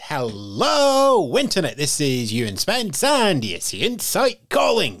Hello, Internet. This is Ewan Spence and ESC Insight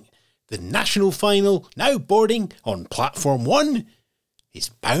calling. The national final, now boarding on Platform 1, is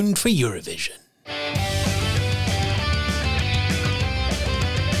bound for Eurovision.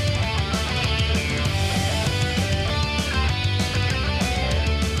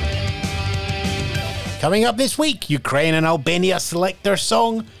 Coming up this week, Ukraine and Albania select their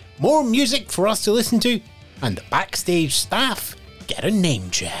song, more music for us to listen to, and the backstage staff get a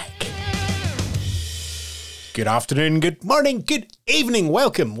name check. Good afternoon, good morning, good evening.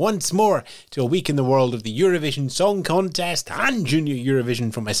 Welcome once more to a week in the world of the Eurovision Song Contest and Junior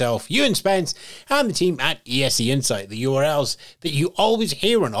Eurovision from myself, Ewan Spence, and the team at ESC Insight. The URLs that you always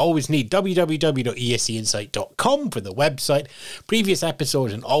hear and always need: www.escinsight.com for the website, previous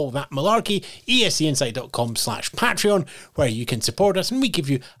episodes and all that malarkey, escinsight.com/Patreon, where you can support us and we give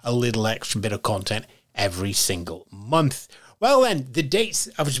you a little extra bit of content every single month. Well then, the dates,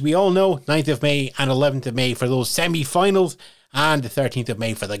 as we all know, 9th of May and 11th of May for those semi-finals, and the 13th of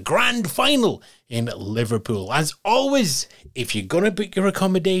May for the grand final in Liverpool. As always, if you're going to book your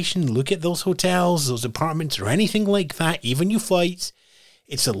accommodation, look at those hotels, those apartments, or anything like that, even your flights.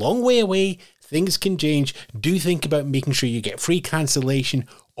 It's a long way away, things can change. Do think about making sure you get free cancellation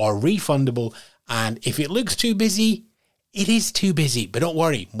or refundable, and if it looks too busy, it is too busy. But don't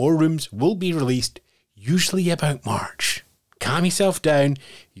worry, more rooms will be released, usually about March. Calm yourself down.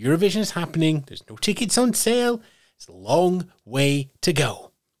 Eurovision is happening. There's no tickets on sale. It's a long way to go.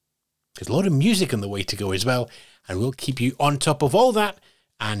 There's a lot of music on the way to go as well, and we'll keep you on top of all that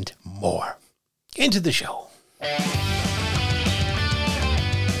and more. Into the show.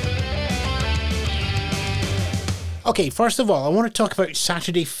 Okay, first of all, I want to talk about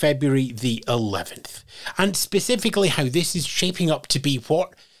Saturday, February the 11th, and specifically how this is shaping up to be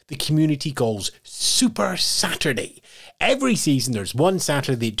what the community calls Super Saturday. Every season there's one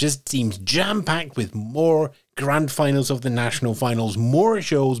Saturday that just seems jam-packed with more grand finals of the national finals, more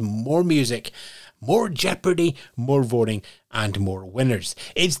shows, more music, more jeopardy, more voting, and more winners.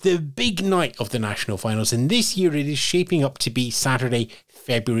 It's the big night of the national finals, and this year it is shaping up to be Saturday,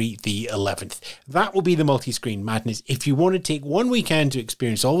 February the 11th. That will be the multi-screen madness. If you want to take one weekend to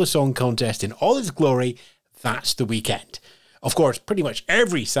experience all the song contest in all its glory, that's the weekend. Of course, pretty much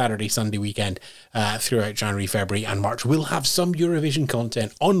every Saturday, Sunday weekend throughout January, February and March will have some Eurovision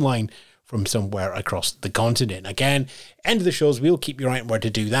content online from somewhere across the continent. Again, end of the shows, we'll keep you right where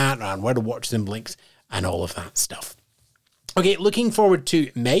to do that and where to watch them, links and all of that stuff. Okay, looking forward to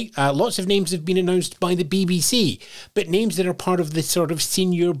May. Lots of names have been announced by the BBC, but names that are part of the sort of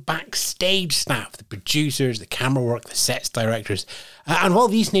senior backstage staff, the producers, the camera work, the sets directors. And while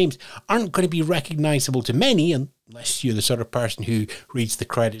these names aren't going to be recognisable to many, unless you're the sort of person who reads the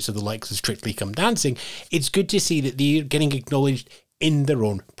credits of the likes of Strictly Come Dancing, it's good to see that they're getting acknowledged in their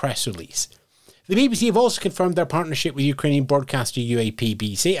own press release. The BBC have also confirmed their partnership with Ukrainian broadcaster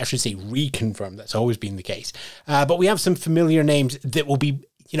UAPBC. I should say reconfirmed, that's always been the case. But we have some familiar names that will be,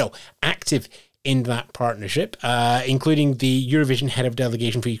 active in that partnership, including the Eurovision head of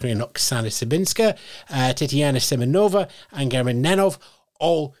delegation for Ukraine, Oksana Sibinska, Tetiana Semenova, and German Nenov,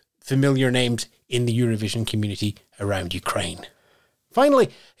 all familiar names in the Eurovision community around Ukraine. Finally,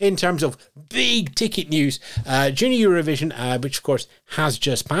 in terms of big ticket news, Junior Eurovision, which of course has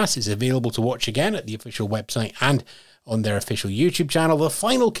just passed, is available to watch again at the official website and on their official YouTube channel. The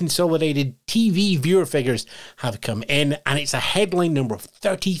final consolidated TV viewer figures have come in, and it's a headline number of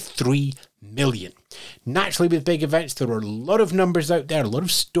 33 million. Naturally, with big events, there are a lot of numbers out there, a lot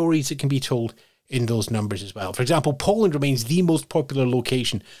of stories that can be told in those numbers as well. For example, Poland remains the most popular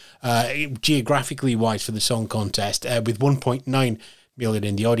location geographically wise for the song contest, with 1.9 million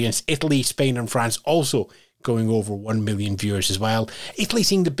in the audience. Italy, Spain and France also going over 1 million viewers as well. Italy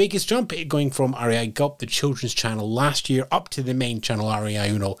seeing the biggest jump, going from RAI Gulp, the children's channel last year, up to the main channel RAI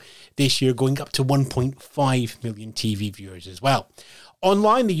Uno this year, going up to 1.5 million TV viewers as well.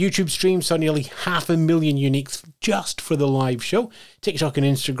 Online, the YouTube stream saw nearly 500,000 uniques just for the live show. TikTok and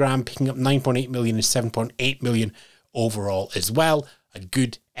Instagram picking up 9.8 million and 7.8 million overall as well. A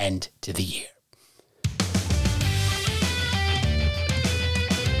good end to the year.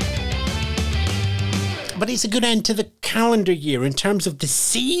 But it's a good end to the calendar year in terms of the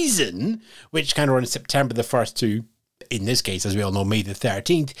season, which kind of runs September the 1st to, in this case, as we all know, May the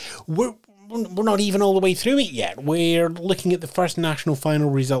 13th. We're not even all the way through it yet. We're looking at the first national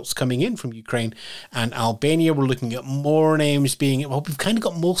final results coming in from Ukraine and Albania. We're looking at more names being, well, we've kind of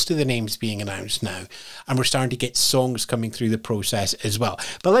got most of the names being announced now, and we're starting to get songs coming through the process as well.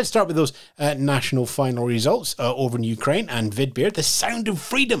 But let's start with those national final results over in Ukraine and Vidbir. The Sound of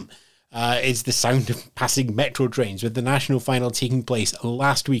Freedom is the sound of passing metro trains, with the national final taking place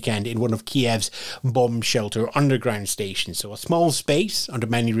last weekend in one of Kiev's bomb shelter underground stations. So a small space under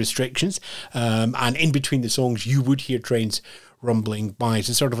many restrictions, and in between the songs you would hear trains rumbling by. It's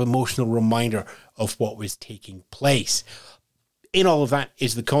a sort of emotional reminder of what was taking place. In all of that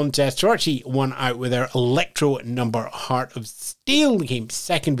is the contest. So Archie won out with their electro number Heart of Steel. They came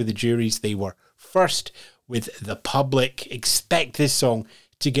second with the juries. They were first with the public. Expect this song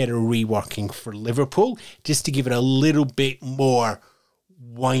to get a reworking for Liverpool, just to give it a little bit more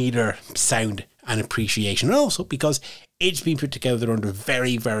wider sound and appreciation. And also because it's been put together under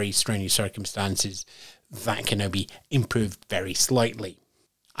very, very strenuous circumstances, that can now be improved very slightly.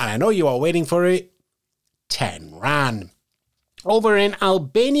 And I know you're all waiting for it. 10 Ran. Over in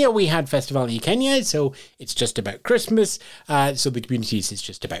Albania, we had Festivali Kenya, so it's just about Christmas. So the communities is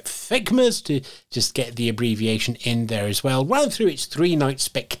just about Figmas, to just get the abbreviation in there as well. Ran through its 3-night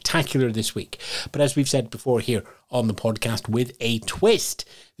spectacular this week. But as we've said before here on the podcast, with a twist.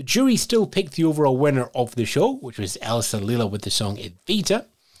 The jury still picked the overall winner of the show, which was Elsa Lila with the song Evita.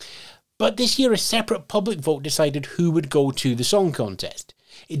 But this year, a separate public vote decided who would go to the song contest.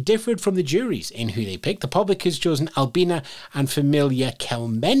 It differed from the juries in who they picked. The public has chosen Albina and Familia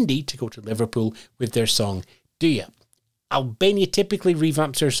Kelmendi to go to Liverpool with their song Duya. Albania typically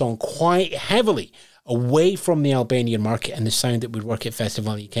revamps their song quite heavily away from the Albanian market and the sound that would work at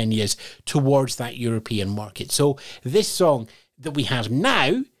Festivali Kenya's towards that European market. So this song that we have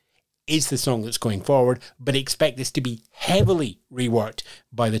now is the song that's going forward, but expect this to be heavily reworked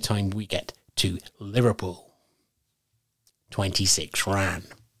by the time we get to Liverpool. 26 Ran.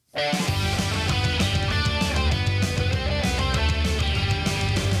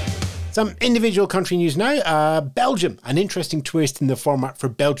 Some individual country news now. Belgium. An interesting twist in the format for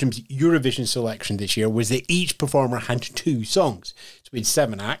Belgium's Eurovision selection this year was that each performer had 2 songs. So we had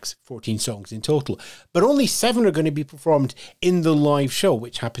 7 acts, 14 songs in total. But only 7 are going to be performed in the live show,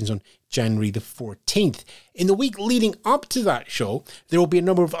 which happens on January the 14th. In the week leading up to that show, there will be a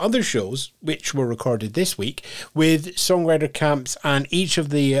number of other shows, which were recorded this week, with songwriter camps and each of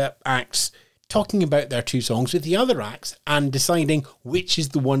the acts talking about their 2 songs with the other acts and deciding which is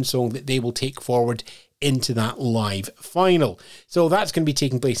the one song that they will take forward into that live final. So that's going to be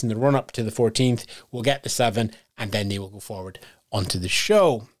taking place in the run-up to the 14th. We'll get the 7 and then they will go forward onto the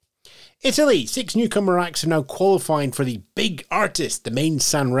show. Italy, 6 newcomer acts are now qualifying for the Big Artist, the main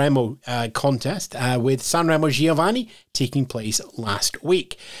Sanremo contest, with Sanremo Giovanni taking place last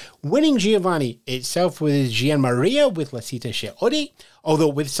week. Winning Giovanni itself was Gian Maria with La Città Che Odi, although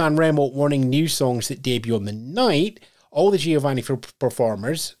with Sanremo warning new songs that debut on the night, all the Giovanni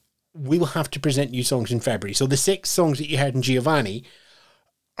performers will have to present new songs in February. So the 6 songs that you heard in Giovanni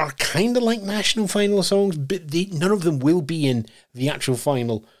are kind of like national final songs, but none of them will be in the actual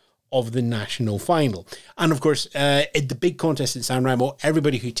final of the national final. And of course, at the big contest at Sanremo,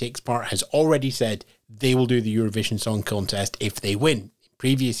 everybody who takes part has already said they will do the Eurovision Song Contest if they win. In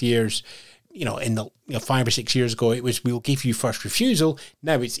previous years, in the 5 or 6 years ago, it was, we'll give you first refusal.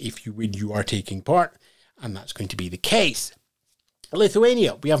 Now it's, if you win, you are taking part. And that's going to be the case.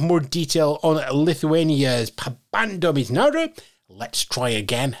 Lithuania, we have more detail on Lithuania's Pabandomis Naura. Let's Try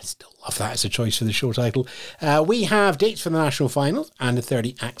Again. I still love that as a choice for the show title. We have dates for the national finals and the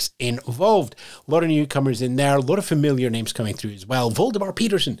 30 acts involved. A lot of newcomers in there, a lot of familiar names coming through as well. Voldemar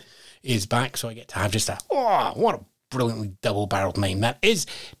Peterson is back, so I get to have just what a brilliantly double-barreled name that is.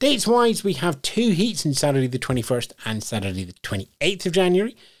 Dates-wise, we have 2 heats on Saturday the 21st and Saturday the 28th of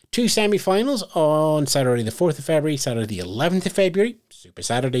January. 2 semi-finals on Saturday the 4th of February, Saturday the 11th of February, Super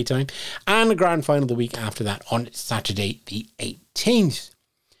Saturday time, and a grand final the week after that on Saturday the 18th.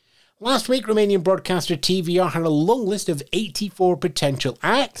 Last week, Romanian broadcaster TVR had a long list of 84 potential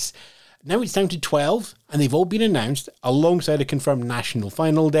acts. Now it's down to 12, and they've all been announced alongside a confirmed national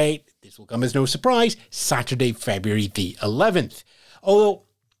final date. This will come as no surprise, Saturday, February the 11th. Although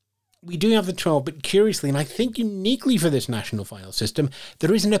we do have the 12, but curiously, and I think uniquely for this national final system,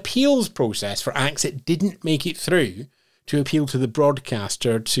 there is an appeals process for acts that didn't make it through to appeal to the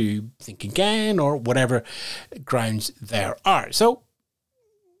broadcaster to think again or whatever grounds there are. So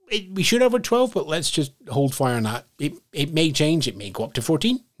we should have a 12, but let's just hold fire on that. It may change. It may go up to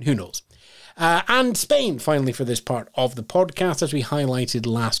 14. Who knows? And Spain, finally, for this part of the podcast, as we highlighted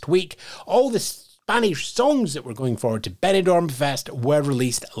last week. All the Spanish songs that were going forward to Benidorm Fest were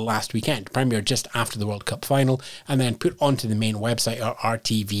released last weekend, premiered just after the World Cup final, and then put onto the main website, or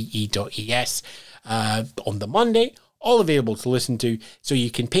rtve.es, on the Monday. All available to listen to, so you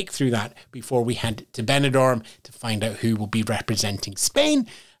can pick through that before we head to Benidorm to find out who will be representing Spain.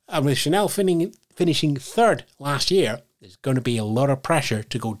 With Chanel finishing 3rd last year, there's going to be a lot of pressure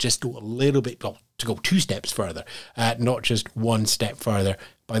to go just a little bit, well, to go 2 steps further, not just 1 step further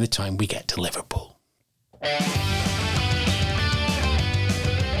by the time we get to Liverpool.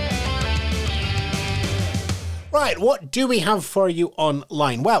 Right, what do we have for you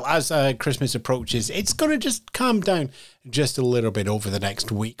online? Well, as Christmas approaches, it's going to just calm down just a little bit over the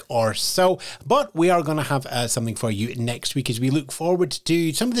next week or so. But we are going to have something for you next week as we look forward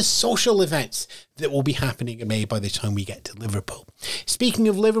to some of the social events that will be happening in May by the time we get to Liverpool. Speaking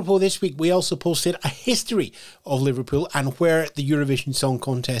of Liverpool, this week we also posted a history of Liverpool and where the Eurovision Song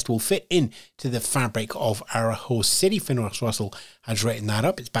Contest will fit in to the fabric of our host city. Finn Ross Russell has written that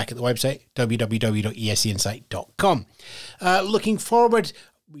up. It's back at the website, www.escinsight.com. Looking forward,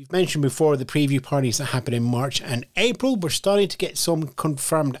 we've mentioned before the preview parties that happen in March and April. We're starting to get some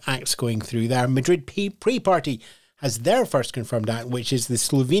confirmed acts going through there. Madrid Pre-Party has their first confirmed act, which is the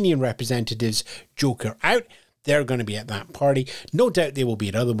Slovenian representatives Joker Out. They're going to be at that party. No doubt they will be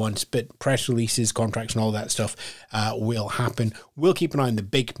at other ones, but press releases, contracts and all that stuff will happen. We'll keep an eye on the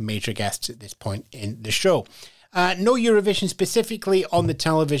big major guests at this point in the show. No Eurovision specifically on the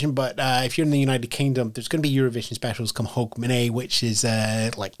television, but if you're in the United Kingdom, there's going to be Eurovision specials come Hogmanay, which is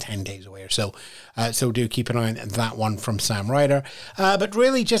like 10 days away or so. So do keep an eye on that one from Sam Ryder. But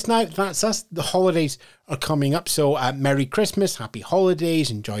really, just now, that's us. The holidays are coming up. So Merry Christmas, Happy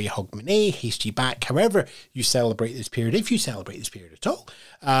Holidays, enjoy your Hogmanay, hasty back, however you celebrate this period. If you celebrate this period at all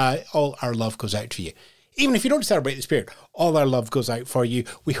our love goes out to you. Even if you don't celebrate this period, all our love goes out for you.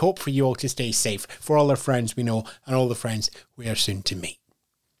 We hope for you all to stay safe, for all our friends we know and all the friends we are soon to meet.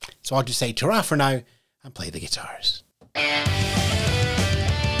 So I'll just say ta-ra for now and play the guitars.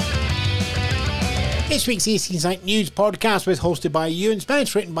 This week's ESC Insight News podcast was hosted by Ewan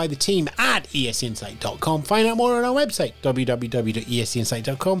Spence, written by the team at escinsight.com. Find out more on our website,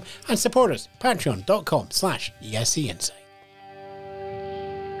 www.escinsight.com, and support us, patreon.com/escinsight.